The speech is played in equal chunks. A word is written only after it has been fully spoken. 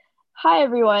Hi,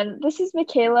 everyone. This is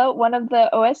Michaela, one of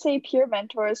the OSA peer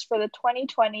mentors for the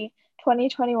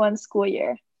 2020-2021 school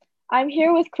year. I'm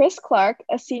here with Chris Clark,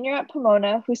 a senior at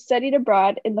Pomona who studied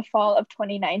abroad in the fall of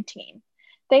 2019.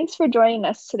 Thanks for joining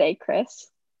us today, Chris.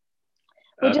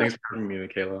 Would you, Thanks for having me,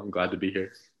 Michaela. I'm glad to be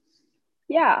here.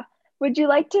 yeah, would you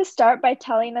like to start by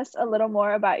telling us a little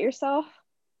more about yourself?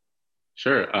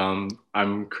 Sure.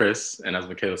 I'm Chris, and as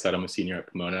Michaela said, I'm a senior at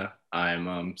Pomona.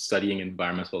 I'm studying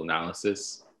environmental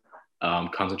analysis,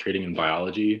 concentrating in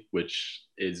biology, which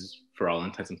is, for all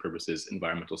intents and purposes,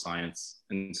 environmental science.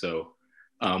 And so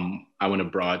I went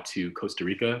abroad to Costa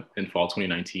Rica in fall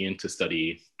 2019 to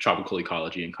study tropical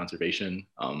ecology and conservation.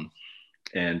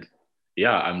 And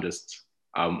yeah, I'm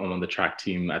on the track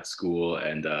team at school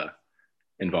and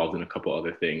involved in a couple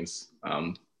other things.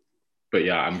 But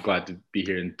yeah, I'm glad to be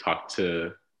here and talk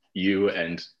to you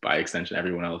and by extension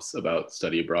everyone else about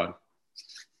study abroad.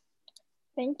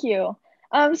 Thank you.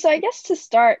 So I guess to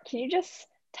start, can you just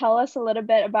tell us a little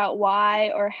bit about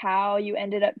why or how you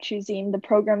ended up choosing the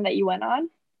program that you went on?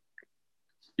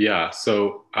 Yeah,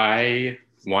 so I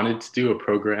wanted to do a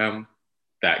program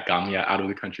that got me out of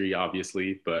the country,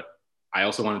 obviously, but I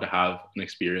also wanted to have an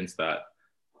experience that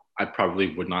I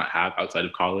probably would not have outside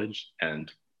of college.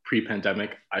 And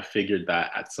pre-pandemic, I figured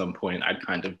that at some point I'd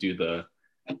kind of do the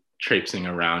traipsing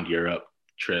around Europe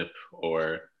trip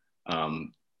or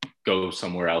um, go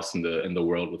somewhere else in the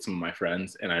world with some of my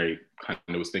friends. And I kind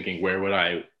of was thinking, where would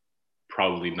I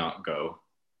probably not go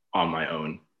on my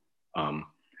own? Um,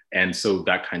 and so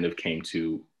that kind of came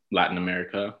to Latin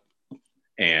America.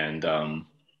 And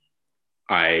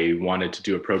I wanted to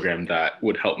do a program that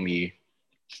would help me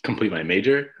complete my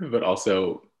major, but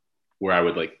also where I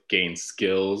would like gain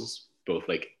skills, both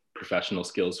like professional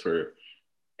skills for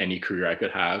any career I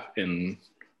could have in,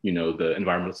 the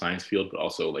environmental science field, but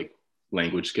also like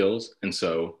language skills. And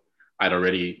so I'd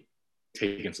already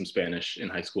taken some Spanish in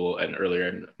high school and earlier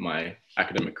in my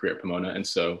academic career at Pomona. And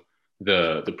so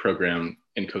the program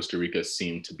in Costa Rica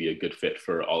seemed to be a good fit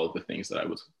for all of the things that I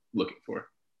was looking for.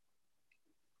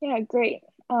 Yeah, great.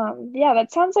 Yeah,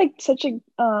 that sounds like such a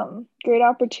great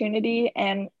opportunity.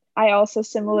 And I also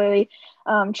similarly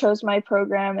chose my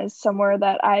program as somewhere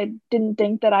that I didn't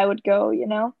think that I would go.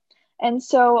 And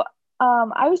so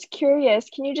I was curious,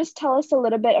 can you just tell us a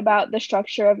little bit about the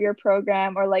structure of your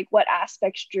program or like what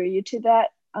aspects drew you to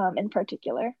that in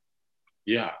particular?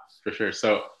 Yeah, for sure.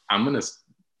 So I'm going to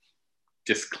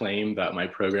disclaim that my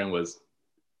program was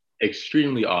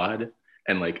extremely odd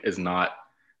and like is not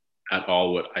at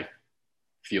all what I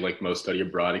feel like most study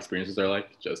abroad experiences are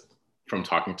like, just from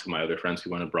talking to my other friends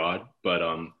who went abroad. But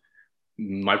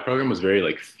my program was very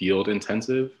like field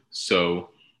intensive. So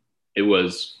it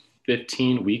was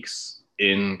 15 weeks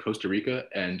in Costa Rica,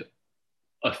 and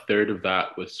a third of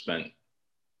that was spent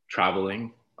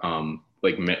traveling,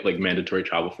 like mandatory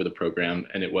travel for the program.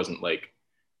 And it wasn't like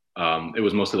it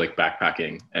was mostly like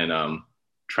backpacking and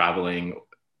traveling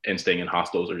and staying in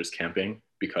hostels or just camping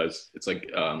because it's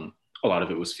like a lot of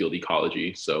it was field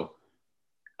ecology. So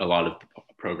a lot of the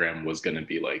program was going to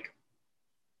be like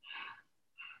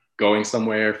going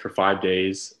somewhere for 5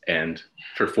 days, and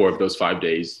for 4 of those 5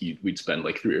 days we'd spend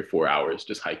like 3 or 4 hours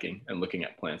just hiking and looking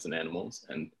at plants and animals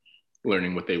and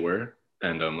learning what they were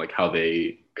and like how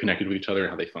they connected with each other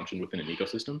and how they functioned within an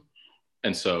ecosystem.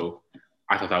 And so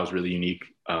I thought that was really unique,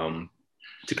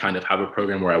 to kind of have a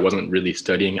program where I wasn't really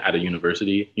studying at a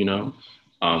university,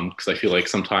 because I feel like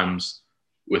sometimes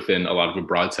within a lot of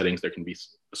abroad settings there can be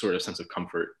a sort of sense of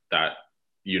comfort that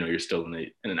you're still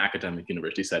in an academic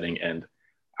university setting. And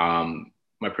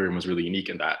my program was really unique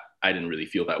in that I didn't really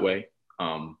feel that way,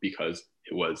 because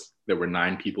there were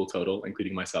 9 people total,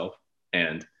 including myself,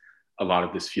 and a lot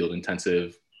of this field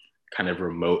intensive kind of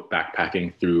remote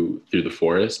backpacking through the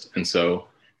forest. And so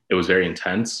it was very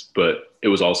intense, but it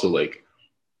was also like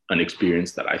an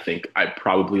experience that I think I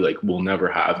probably like will never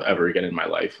have ever again in my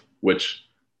life, which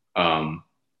um,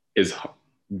 is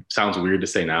sounds weird to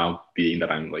say now, being that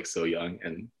I'm like so young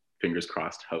and fingers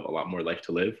crossed have a lot more life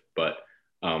to live. But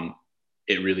um,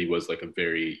 it really was like a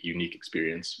very unique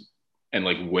experience and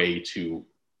like way to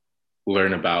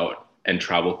learn about and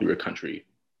travel through a country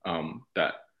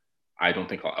that I don't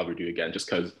think I'll ever do again, just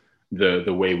because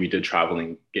the way we did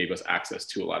traveling gave us access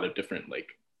to a lot of different like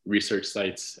research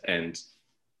sites and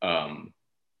um,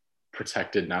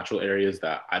 protected natural areas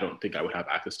that I don't think I would have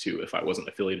access to if I wasn't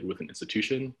affiliated with an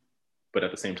institution. But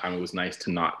at the same time, it was nice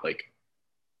to not like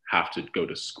have to go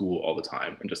to school all the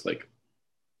time and just like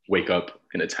wake up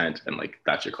in a tent and like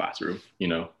that's your classroom.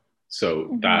 So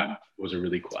Mhm. that was a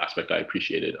really cool aspect I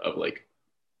appreciated of like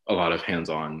a lot of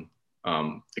hands-on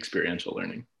experiential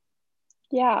learning.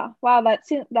 Yeah. Wow, that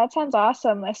sounds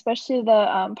awesome, especially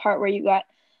the part where you got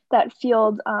that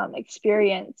field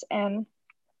experience. And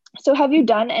so have you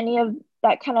done any of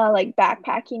that kind of like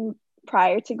backpacking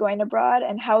prior to going abroad?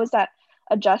 And how was that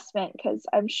adjustment? Because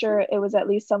I'm sure it was at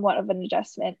least somewhat of an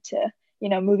adjustment to,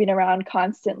 moving around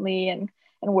constantly and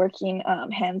working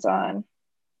hands-on.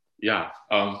 Yeah.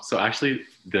 So actually,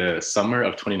 the summer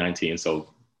of 2019,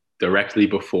 so directly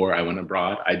before I went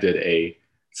abroad, I did a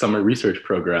summer research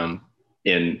program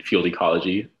in field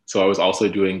ecology. So I was also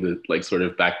doing the like sort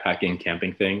of backpacking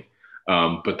camping thing,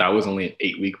 but that was only an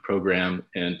 8-week program,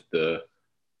 and the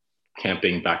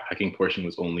camping backpacking portion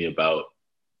was only about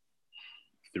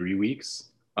 3 weeks.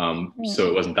 Mm. So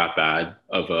it wasn't that bad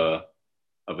of a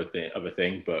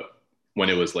thing. But when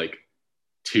it was like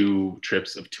 2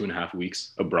 trips of 2.5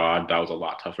 weeks abroad, that was a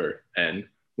lot tougher. And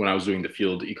when I was doing the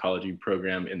field ecology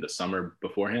program in the summer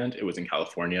beforehand, it was in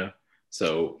California.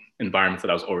 So environments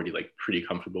that I was already like pretty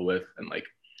comfortable with, and like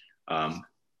um,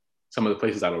 some of the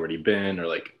places I'd already been or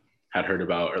like had heard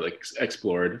about or like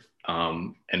explored.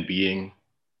 And being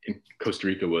in Costa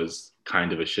Rica was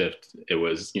kind of a shift. It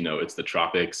was, it's the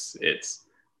tropics. It's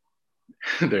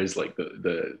there's like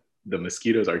the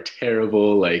mosquitoes are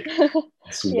terrible. Like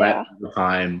sweat Yeah. all the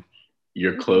time.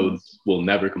 Your Hmm. clothes will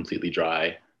never completely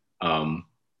dry. Um,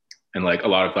 and like a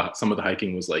lot of some of the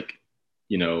hiking was like,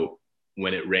 you know,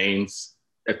 when it rains,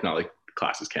 it's not like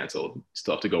class is canceled. You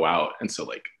still have to go out. And so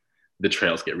like the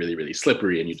trails get really, really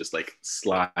slippery and you just like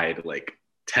slide like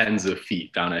tens of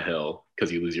feet down a hill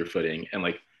because you lose your footing. And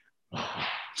like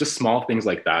just small things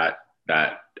like that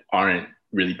aren't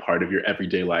really part of your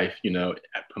everyday life,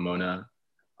 at Pomona.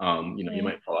 You Hmm.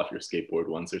 might fall off your skateboard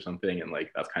once or something, and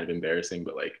like that's kind of embarrassing,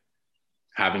 but like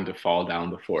having to fall down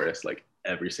the forest like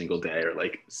every single day or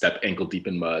like step ankle deep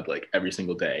in mud like every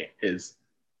single day is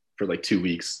for like 2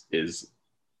 weeks is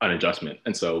an adjustment.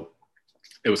 And so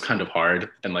it was kind of hard.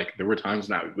 And like there were times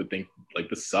when I would think like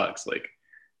this sucks. Like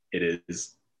it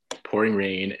is pouring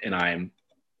rain and I'm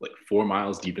like 4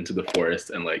 miles deep into the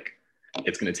forest and like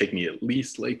it's going to take me at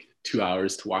least like 2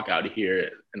 hours to walk out of here,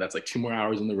 and that's like 2 more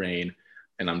hours in the rain,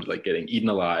 and I'm like getting eaten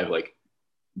alive. Like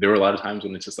there were a lot of times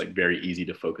when it's just like very easy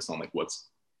to focus on like what's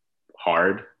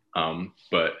hard.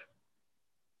 But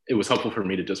it was helpful for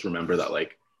me to just remember that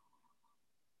like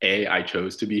A, I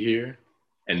chose to be here,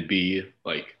 and B,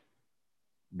 like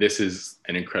this is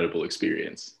an incredible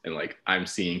experience, and like I'm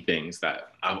seeing things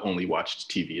that I've only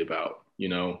watched TV about,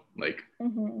 like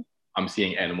Hmm. I'm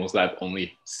seeing animals that I've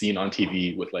only seen on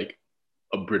TV with like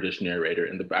a British narrator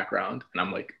in the background, and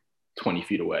I'm like 20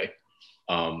 feet away.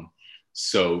 um,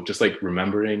 so just like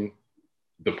remembering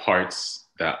the parts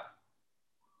that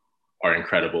are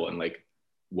incredible and like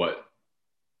what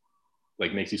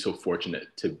like makes you so fortunate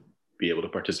to be able to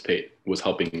participate was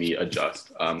helping me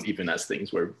adjust, even as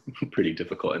things were pretty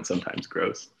difficult and sometimes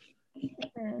gross.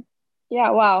 Hmm. Yeah,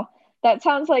 wow. That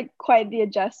sounds like quite the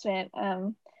adjustment.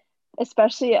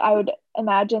 Especially I would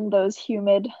imagine those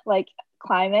humid like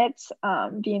climates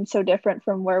being so different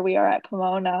from where we are at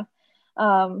Pomona.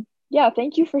 Yeah,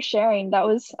 thank you for sharing. That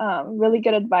was really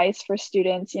good advice for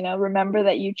students. Remember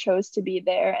that you chose to be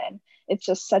there, and it's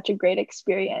just such a great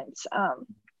experience.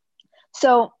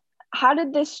 So, how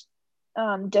did this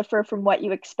differ from what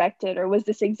you expected, or was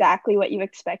this exactly what you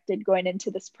expected going into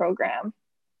this program?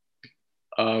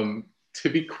 To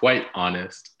be quite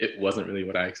honest, it wasn't really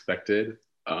what I expected.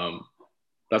 Um,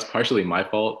 that's partially my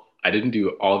fault. I didn't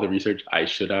do all the research I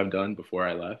should have done before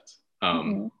I left.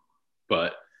 Hmm.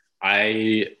 But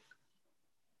I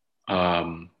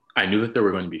I knew that there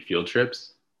were going to be field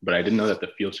trips, but I didn't know that the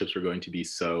field trips were going to be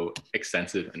so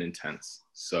extensive and intense.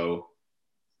 So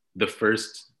the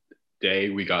first day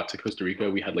we got to Costa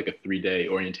Rica, we had like a 3-day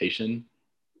orientation.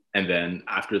 And then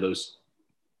after those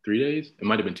 3 days, it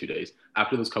might have been 2 days.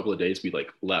 After those couple of days, we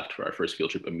like left for our first field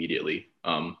trip immediately.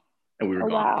 And we were Oh,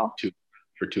 gone wow.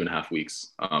 for 2.5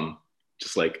 weeks,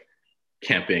 just like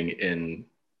camping in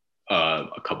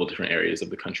a couple different areas of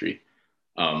the country.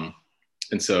 Um,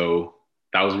 and so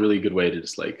that was a really good way to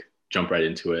just like jump right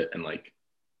into it, and like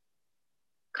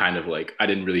kind of like I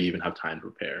didn't really even have time to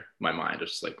prepare my mind. I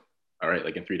was just like, all right,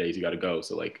 like in 3 days you got to go.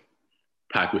 So like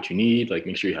pack what you need, like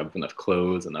make sure you have enough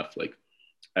clothes, enough like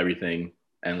everything,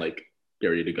 and like get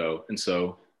ready to go. And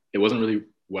so it wasn't really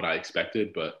what I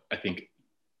expected, but I think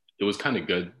it was kind of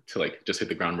good to like just hit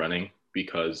the ground running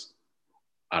because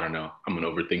I don't know, I'm an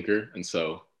overthinker. And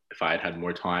so if I had had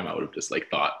more time, I would have just like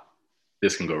thought,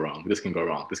 this can go wrong, this can go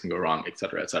wrong, this can go wrong, et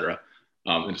cetera, et cetera.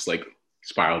 And just like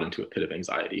spiraled into a pit of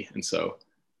anxiety. And so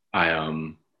I,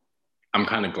 I'm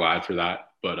kind of glad for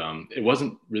that, but it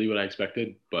wasn't really what I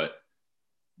expected, but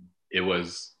it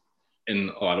was in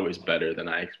a lot of ways better than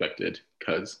I expected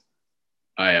because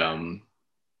I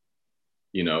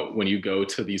you know, when you go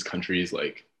to these countries,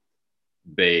 like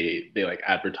they like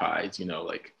advertise, you know,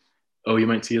 like, oh, you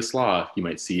might see a sloth, you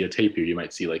might see a tapir, you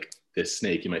might see like this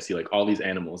snake, you might see like all these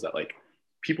animals that like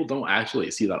people don't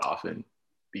actually see that often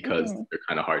because Mm-hmm. they're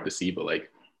kind of hard to see, but like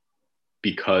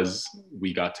because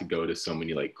we got to go to so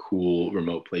many like cool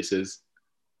remote places,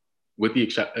 with the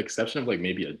exception of like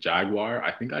maybe a jaguar,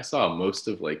 I think I saw most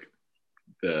of like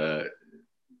the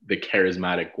the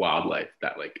charismatic wildlife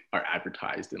that like are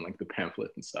advertised in like the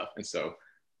pamphlet and stuff. And so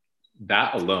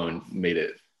that alone made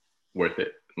it worth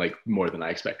it, like more than I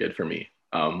expected for me.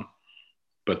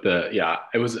 But the yeah,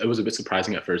 it was a bit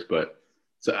surprising at first, but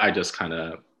so I just kind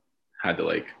of had to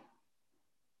like,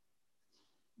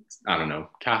 I don't know,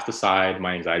 cast aside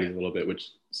my anxieties a little bit,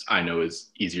 which I know is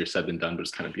easier said than done, but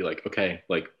just kind of be like, okay,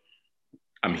 like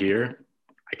I'm here,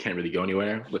 I can't really go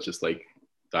anywhere. Let's just like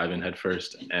dive in head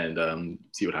first and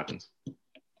see what happens.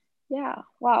 Yeah.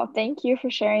 Wow. Thank you for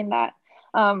sharing that.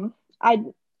 I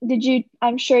did you,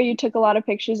 I'm sure you took a lot of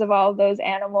pictures of all of those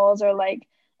animals or like,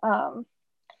 um,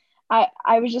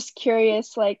 I was just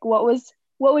curious, like what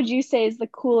would you say is the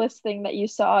coolest thing that you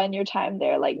saw in your time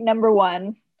there? Like number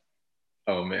one.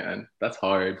 Oh man, that's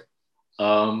hard.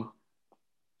 Um,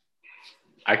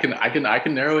 I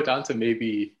can narrow it down to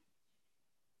maybe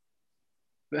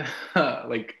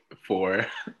like four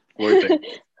things.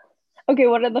 Okay,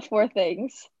 what are the four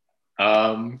things?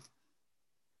 Um,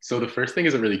 so the first thing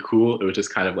isn't really cool. It was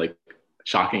just kind of like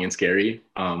shocking and scary.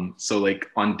 So like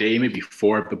on day maybe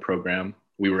 4 of the program,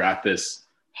 we were at this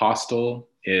hostel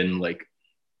in like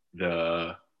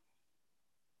the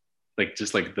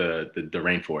just like the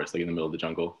rainforest, like in the middle of the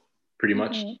jungle, pretty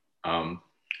much. Mm-hmm. Um,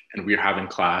 and we were having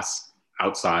class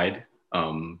outside,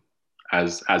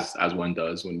 as one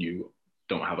does when you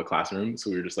don't have a classroom. So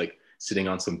we were just like sitting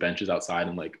on some benches outside,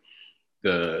 and like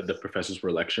the professors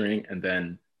were lecturing, and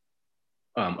then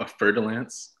a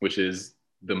fer-de-lance, which is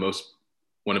the most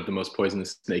one of the most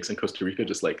poisonous snakes in Costa Rica,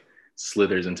 just like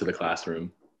slithers into the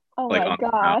classroom, Oh like my on the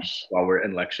ground gosh. while we're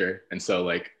in lecture. And so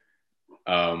like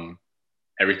um,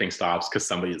 everything stops because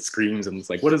somebody screams and it's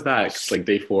like, what is that? It's like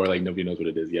day 4, like nobody knows what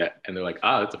it is yet. And they're like,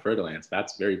 ah, it's a fer-de-lance.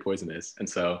 That's very poisonous. And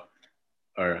so,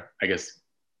 or I guess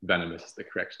venomous is the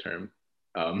correct term.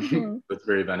 Mm-hmm. It's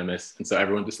very venomous. And so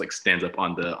everyone just like stands up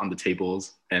on the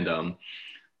tables, and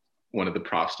one of the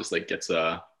profs just like gets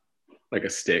a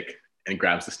stick and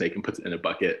grabs the snake and puts it in a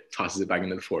bucket, tosses it back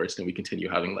into the forest, and we continue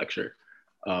having lecture.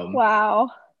 Um, Wow.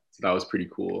 so that was pretty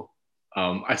cool.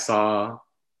 I saw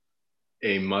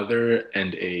a mother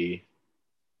and a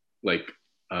like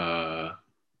uh,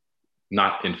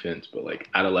 not infant but like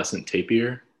adolescent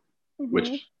tapir, Mm-hmm.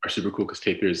 which are super cool because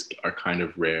tapirs are kind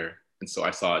of rare. And so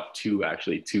I saw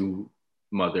two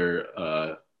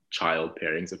mother child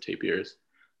pairings of tapirs.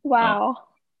 Um, Wow.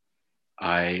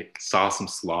 I saw some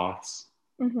sloths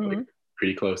like Mm-hmm.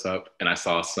 pretty close up, and I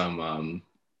saw some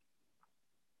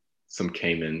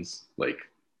caimans like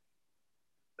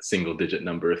a single digit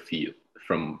number of feet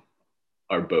from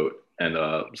our boat, and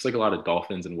just like a lot of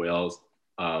dolphins and whales.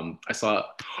 I saw.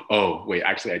 Oh wait,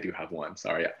 actually, I do have one.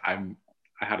 Sorry, I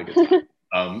had a good time.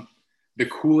 Um, the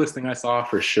coolest thing I saw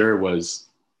for sure was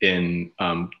in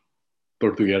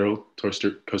Tortuguero,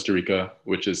 Costa Rica,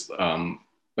 which is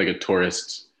like a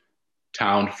tourist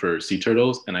town for sea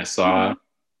turtles, and Mm-hmm.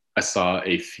 I saw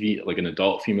like an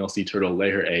adult female sea turtle lay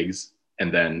her eggs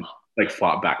and then like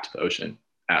flop back to the ocean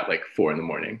at like 4 in the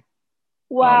morning. Um,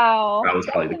 Wow. that was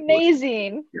That's probably the coolest.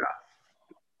 amazing. Yeah.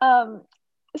 Um,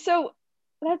 so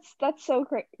that's so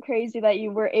crazy that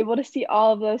you were able to see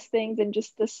all of those things in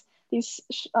just these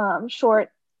short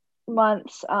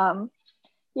months.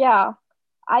 Yeah,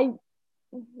 I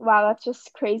wow, that's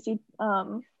just crazy.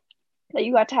 That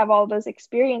you got to have all those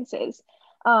experiences.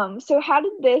 So how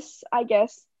did this, I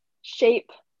guess, shape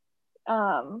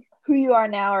who you are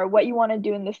now or what you want to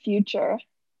do in the future?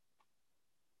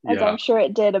 As Yeah. I'm sure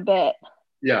it did a bit.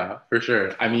 Yeah, for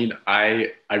sure. I mean,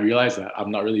 I realize that I'm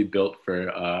not really built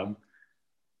for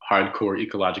hardcore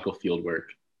ecological field work.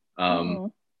 Um, Mm-hmm.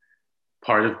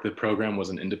 Part of the program was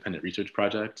an independent research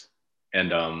project,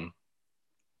 and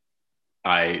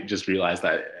I just realized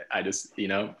that I just, you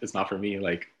know, it's not for me.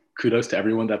 Like, kudos to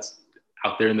everyone that's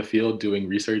out there in the field doing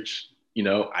research. You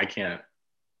know, I can't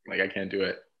do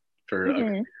it for a career.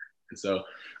 Mm-hmm. And so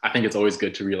I think it's always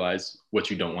good to realize what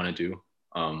you don't want to do.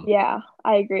 Yeah,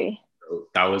 I agree. So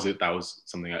that was it. That was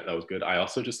something that was good. I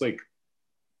also just like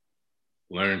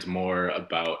learned more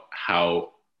about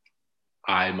how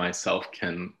I myself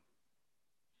can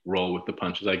roll with the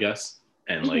punches, I guess,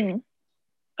 and like Mm-hmm.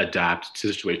 adapt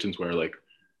to situations where like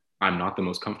I'm not the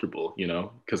most comfortable,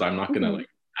 because I'm not gonna Mm-hmm. like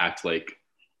act like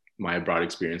my abroad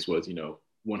experience was,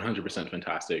 100%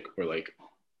 fantastic, or like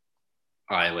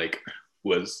I like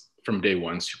was from day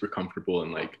one super comfortable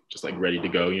and like just like ready to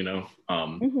go,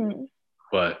 Mm-hmm.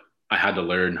 but I had to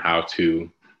learn how to,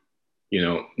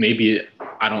 maybe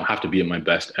I don't have to be at my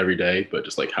best every day, but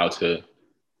just like how to,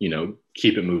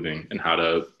 keep it moving and how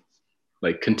to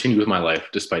like continue with my life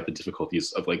despite the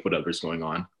difficulties of like whatever's going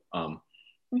on. And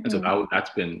so Mm-hmm. that's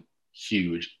been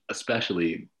huge,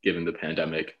 especially given the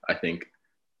pandemic. I think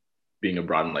being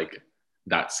abroad and like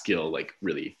that skill like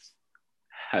really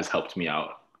has helped me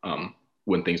out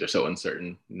when things are so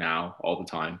uncertain now all the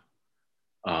time.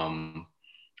 Um,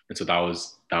 and so that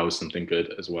was something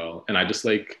good as well. And I just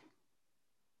like,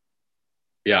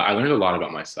 yeah, I learned a lot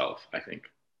about myself, I think,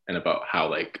 and about how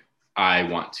like I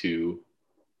want to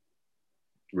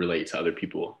relate to other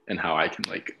people and how I can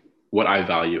like what I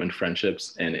value in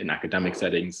friendships and in academic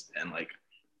settings, and like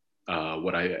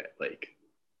what I like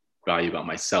value about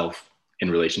myself in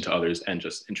relation to others and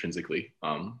just intrinsically.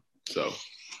 So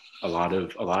a lot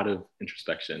of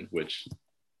introspection, which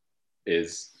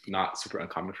is not super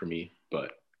uncommon for me,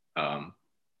 but um,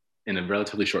 in a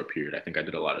relatively short period, I think I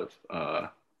did a lot of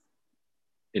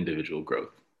individual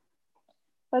growth.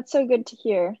 That's so good to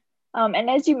hear. And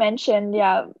as you mentioned,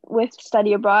 yeah, with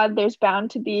study abroad, there's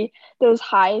bound to be those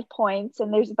high points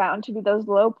and there's bound to be those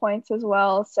low points as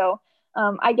well. So,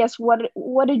 I guess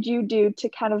what did you do to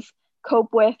kind of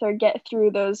cope with or get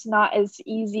through those not as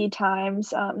easy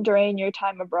times during your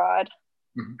time abroad?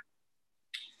 Mhm.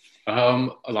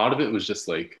 A lot of it was just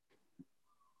like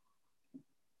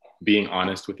being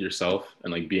honest with yourself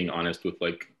and like being honest with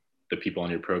like the people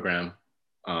on your program.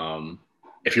 Um,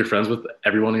 if you're friends with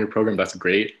everyone in your program, that's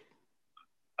great.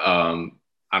 Um,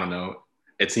 I don't know.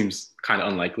 It seems kind of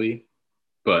unlikely,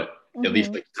 but at least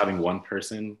Mm-hmm. like having one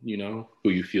person, who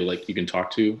you feel like you can talk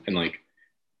to, and like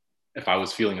if I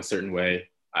was feeling a certain way,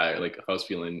 if I was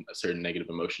feeling a certain negative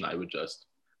emotion, I would just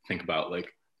think about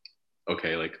like,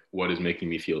 okay, like what is making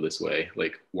me feel this way?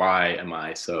 Like, why am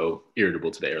I so irritable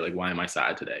today? Or like, why am I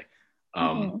sad today?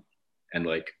 Um, Mm-hmm. and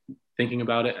like thinking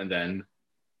about it, and then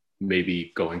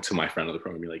maybe going to my friend of the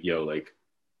program and be like, yo, like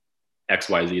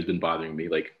XYZ has been bothering me.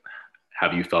 Like,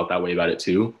 have you felt that way about it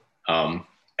too?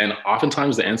 And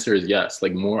oftentimes the answer is yes,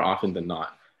 like more often than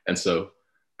not. And so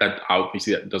that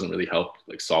obviously that doesn't really help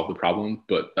like solve the problem,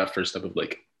 but that first step of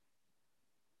like,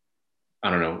 I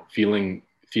don't know, feeling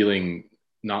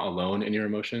not alone in your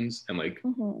emotions and like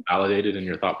Mm-hmm. validated in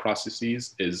your thought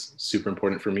processes is super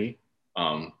important for me.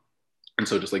 Um, and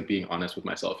so just like being honest with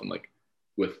myself and like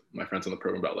with my friends on the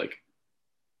program about like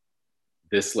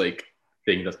this like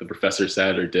thing that the professor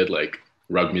said or did like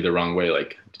rubbed me the wrong way.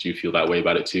 Like, did you feel that way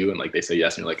about it too? And like they say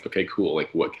yes, and you're like, okay, cool. Like,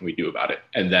 what can we do about it?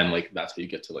 And then like that's how you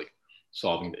get to like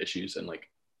solving the issues. And like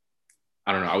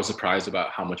I don't know, I was surprised about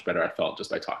how much better I felt just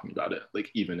by talking about it.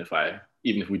 Like even if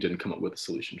we didn't come up with a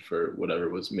solution for whatever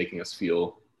was making us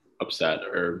feel upset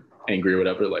or angry or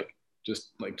whatever, like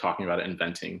just like talking about it and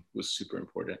venting was super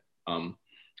important.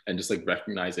 And just like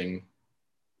recognizing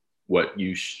what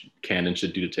you can and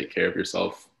should do to take care of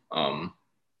yourself.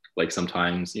 Like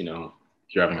sometimes, if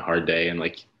you're having a hard day and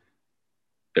like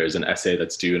there's an essay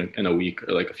that's due in a week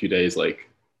or like a few days, like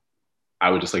I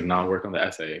would just like not work on the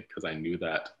essay because I knew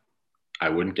that I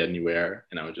wouldn't get anywhere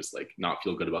and I would just like not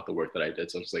feel good about the work that I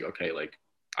did. So it's like, okay, like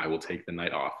I will take the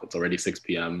night off. It's already 6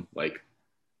 p.m. Like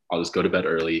I'll just go to bed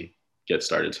early, get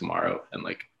started tomorrow, and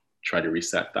like try to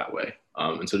reset that way.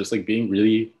 And so just like being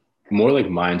really more like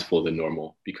mindful than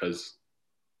normal because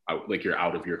like you're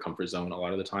out of your comfort zone a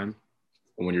lot of the time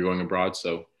when you're going abroad.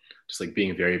 So just like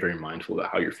being very, very mindful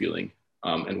about how you're feeling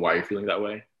and why you're feeling that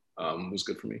way was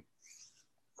good for me.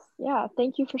 Yeah,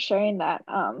 thank you for sharing that.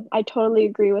 I totally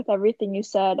agree with everything you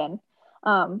said. And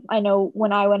I know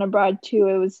when I went abroad too,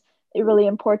 it was really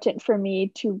important for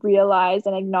me to realize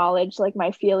and acknowledge like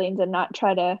my feelings and not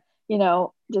try to,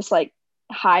 just like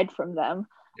hide from them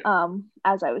Yeah.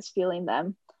 as I was feeling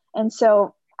them. And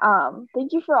so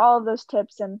thank you for all of those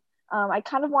tips. And I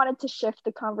kind of wanted to shift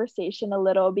the conversation a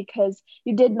little because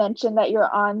you did mention that you're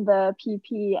on the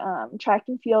PP track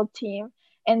and field team.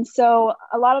 And so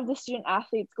a lot of the student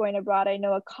athletes going abroad, I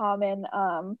know a common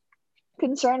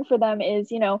concern for them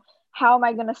is, how am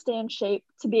I going to stay in shape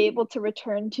to be able to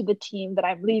return to the team that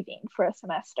I'm leaving for a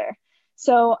semester?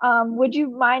 So would you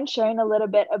mind sharing a little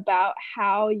bit about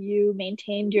how you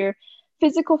maintained your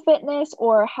physical fitness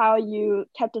or how you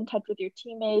kept in touch with your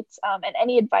teammates and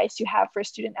any advice you have for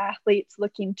student athletes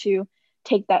looking to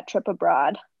take that trip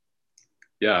abroad?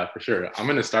 Yeah, for sure. I'm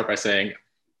going to start by saying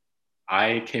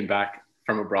I came back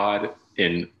from abroad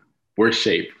in worse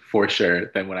shape for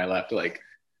sure than when I left. Like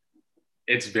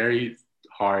it's very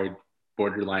hard,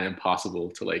 borderline impossible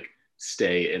to like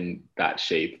stay in that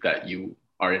shape that you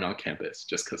are in on campus,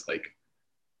 just because like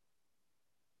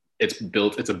it's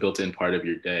a built-in part of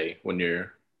your day when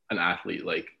you're an athlete.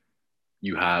 Like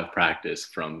you have practice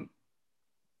from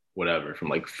whatever, from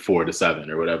like 4 to 7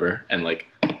 or whatever, and like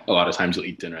a lot of times you'll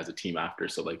eat dinner as a team after.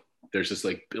 So like there's just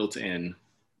like built-in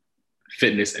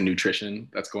fitness and nutrition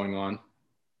that's going on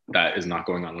that is not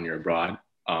going on when you're abroad.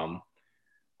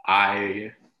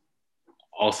 I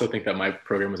also think that my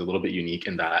program was a little bit unique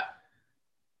in that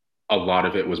a lot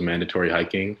of it was mandatory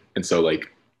hiking. And so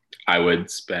like I would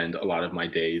spend a lot of my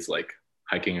days like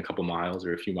hiking a couple miles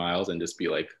or a few miles and just be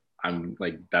like, I'm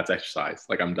like, that's exercise.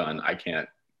 Like I'm done. I can't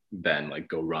then like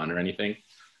go run or anything.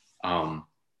 Um,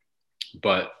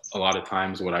 but a lot of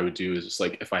times what I would do is just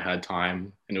like, if I had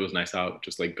time and it was nice out,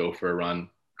 just like go for a run,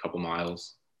 a couple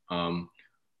miles.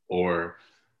 Or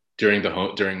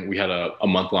during we had a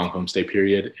month-long homestay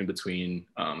period in between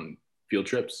field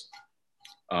trips.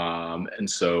 And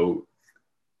so,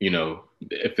 you know,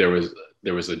 if there was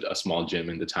a small gym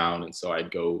in the town, and so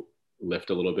I'd go lift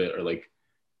a little bit or like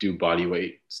do body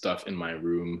weight stuff in my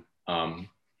room.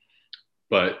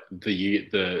 But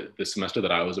the semester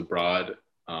that I was abroad,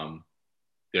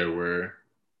 there were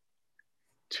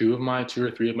two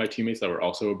or three of my teammates that were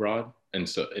also abroad, and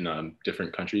so in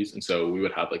different countries. And so we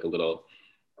would have like a little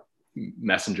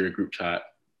messenger group chat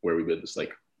where we would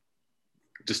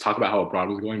just talk about how abroad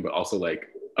was going, but also like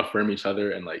affirm each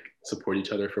other and like support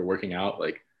each other for working out,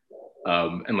 like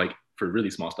and like for really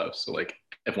small stuff. So like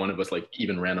if one of us like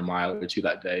even ran a mile or two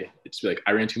that day, it's be like,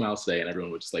 I ran 2 miles today, and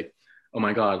everyone would just like, oh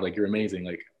my God, like you're amazing,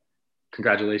 like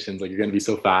congratulations, like you're gonna be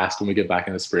so fast when we get back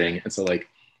in the spring. And so like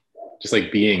just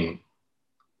like being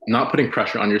not putting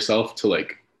pressure on yourself to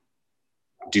like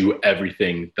do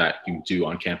everything that you do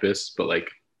on campus, but like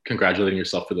congratulating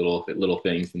yourself for little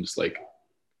things, and just like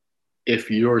if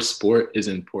your sport is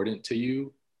important to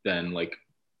you, then like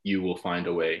you will find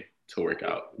a way to work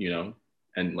out, you know,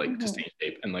 and like to stay in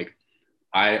shape. And like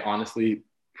I honestly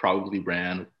probably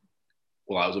ran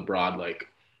while I was abroad like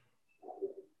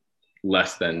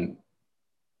less than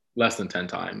 10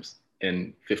 times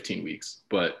in 15 weeks,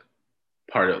 but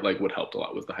part of like what helped a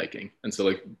lot was the hiking. And so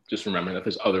like just remembering that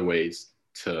there's other ways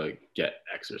to get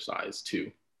exercise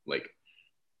too, like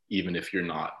even if you're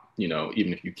not, you know,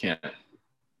 even if you can't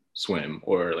swim,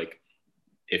 or like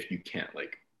if you can't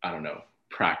like, I don't know,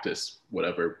 practice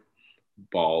whatever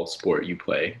ball sport you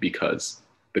play because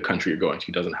the country you're going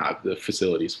to doesn't have the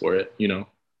facilities for it, you know,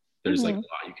 there's like a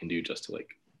lot you can do just to like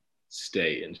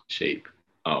stay in shape,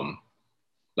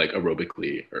 like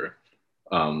aerobically or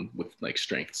with like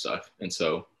strength stuff. And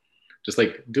so just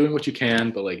like doing what you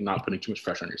can, but like not putting too much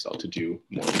pressure on yourself to do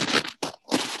more.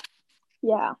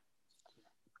 Yeah.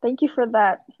 Thank you for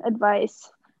that advice.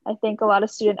 I think a lot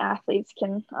of student athletes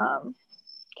can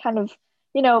kind of,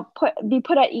 you know, be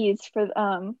put at ease for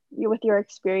you with your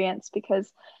experience,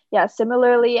 because yeah,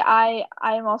 similarly, I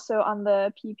am also on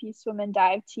the PP swim and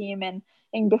dive team,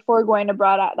 and before going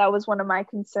abroad, that was one of my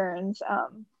concerns,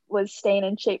 was staying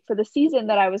in shape for the season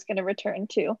that I was going to return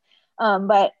to.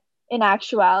 But in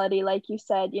actuality, like you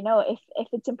said, you know, if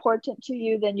it's important to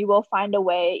you, then you will find a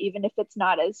way, even if it's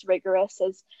not as rigorous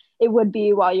as it would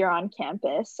be while you're on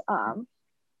campus.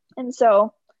 And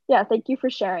so, yeah, thank you for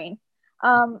sharing.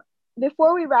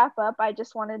 Before we wrap up, I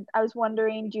was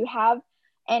wondering, do you have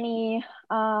any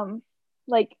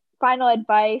like final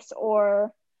advice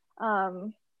or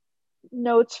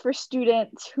notes for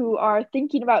students who are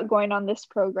thinking about going on this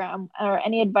program, or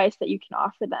any advice that you can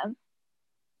offer them?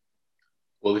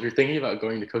 Well, if you're thinking about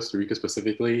going to Costa Rica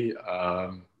specifically,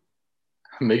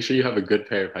 make sure you have a good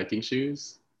pair of hiking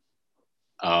shoes,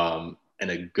 and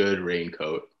a good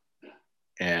raincoat,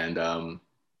 and an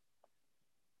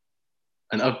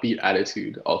upbeat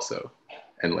attitude also.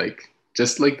 And like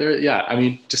just like yeah, I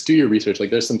mean, just do your research. Like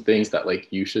there's some things that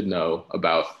like you should know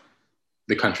about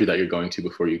the country that you're going to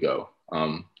before you go.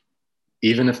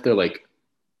 Even if they're like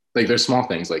there's small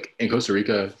things, like in Costa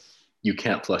Rica you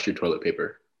can't flush your toilet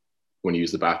paper when you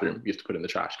use the bathroom. You have to put it in the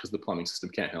trash because the plumbing system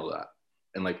can't handle that.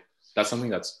 And like that's something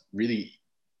that's really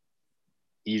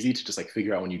easy to just like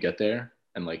figure out when you get there,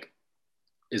 and like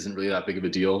isn't really that big of a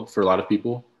deal for a lot of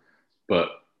people. But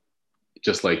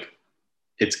just like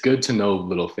it's good to know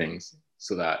little things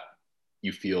so that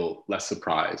you feel less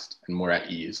surprised and more at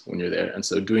ease when you're there. And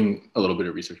so doing a little bit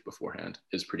of research beforehand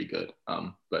is pretty good.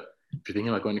 But if you're thinking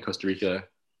about going to Costa Rica,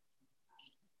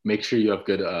 make sure you have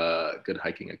good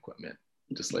hiking equipment,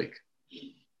 just like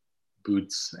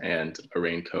boots and a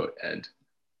raincoat and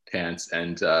pants,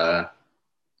 and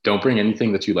don't bring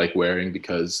anything that you like wearing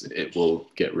because it will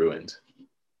get ruined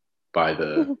by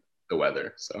the the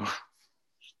weather. So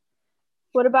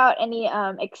What about any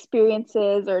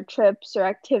experiences or trips or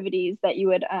activities that you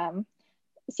would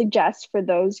suggest for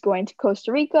those going to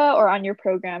Costa Rica or on your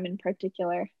program in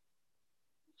particular?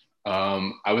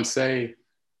 I would say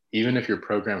even if your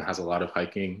program has a lot of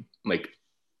hiking, like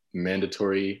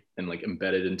mandatory and like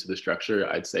embedded into the structure,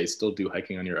 I'd say still do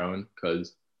hiking on your own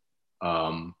because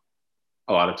um,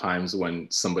 a lot of times when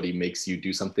somebody makes you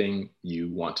do something, you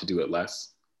want to do it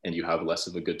less and you have less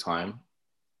of a good time,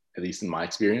 at least in my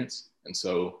experience. And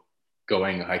so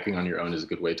going hiking on your own is a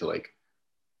good way to like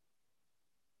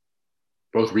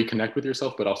both reconnect with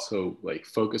yourself, but also like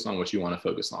focus on what you want to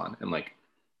focus on and like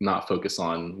not focus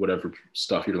on whatever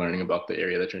stuff you're learning about the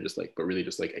area that you're just like, but really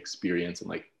just like experience. And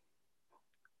like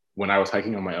when I was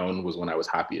hiking on my own was when I was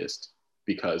happiest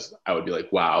because I would be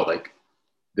like, wow, like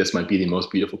this might be the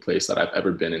most beautiful place that I've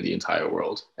ever been in the entire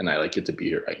world. And I like get to be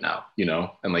here right now, you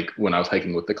know? And like when I was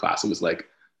hiking with the class, it was like,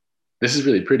 this is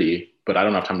really pretty, but I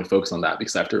don't have time to focus on that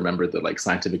because I have to remember the like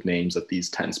scientific names of these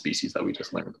 10 species that we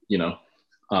just learned, you know?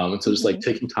 And so just like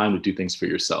taking time to do things for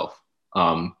yourself.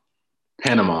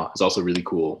 Panama is also really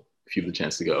cool if you have the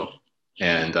chance to go.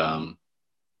 And a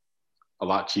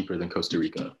lot cheaper than Costa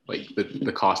Rica. Like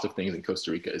the cost of things in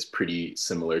Costa Rica is pretty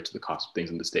similar to the cost of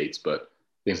things in the States, but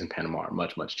things in Panama are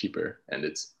much, much cheaper. And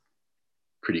it's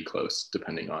pretty close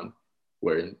depending on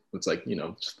where it's like, you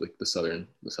know, just like the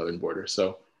southern border.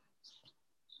 So,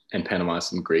 and Panama has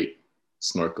some great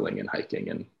snorkeling and hiking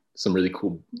and some really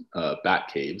cool bat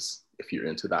caves if you're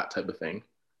into that type of thing.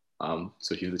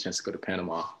 So if you have the chance to go to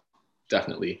Panama,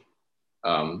 definitely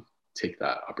take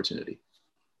that opportunity.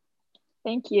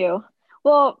 Thank you.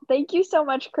 Well, thank you so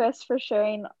much, Chris, for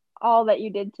sharing all that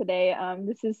you did today.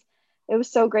 It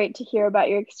was so great to hear about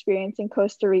your experience in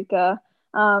Costa Rica.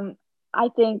 I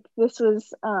think this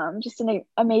was just an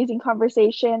amazing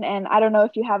conversation, and I don't know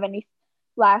if you have any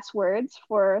last words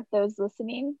for those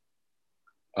listening.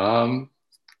 No,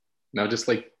 just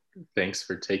like thanks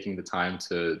for taking the time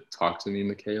to talk to me,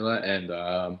 Michaela,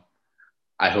 and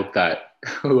I hope that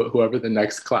whoever the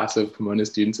next class of Pomona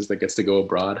students is that gets to go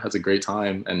abroad has a great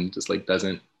time and just like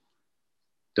doesn't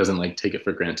like take it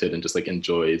for granted and just like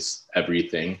enjoys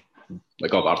everything,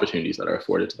 like all the opportunities that are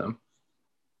afforded to them.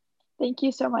 Thank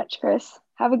you so much, Chris.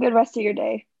 Have a good rest of your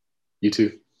day. You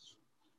too.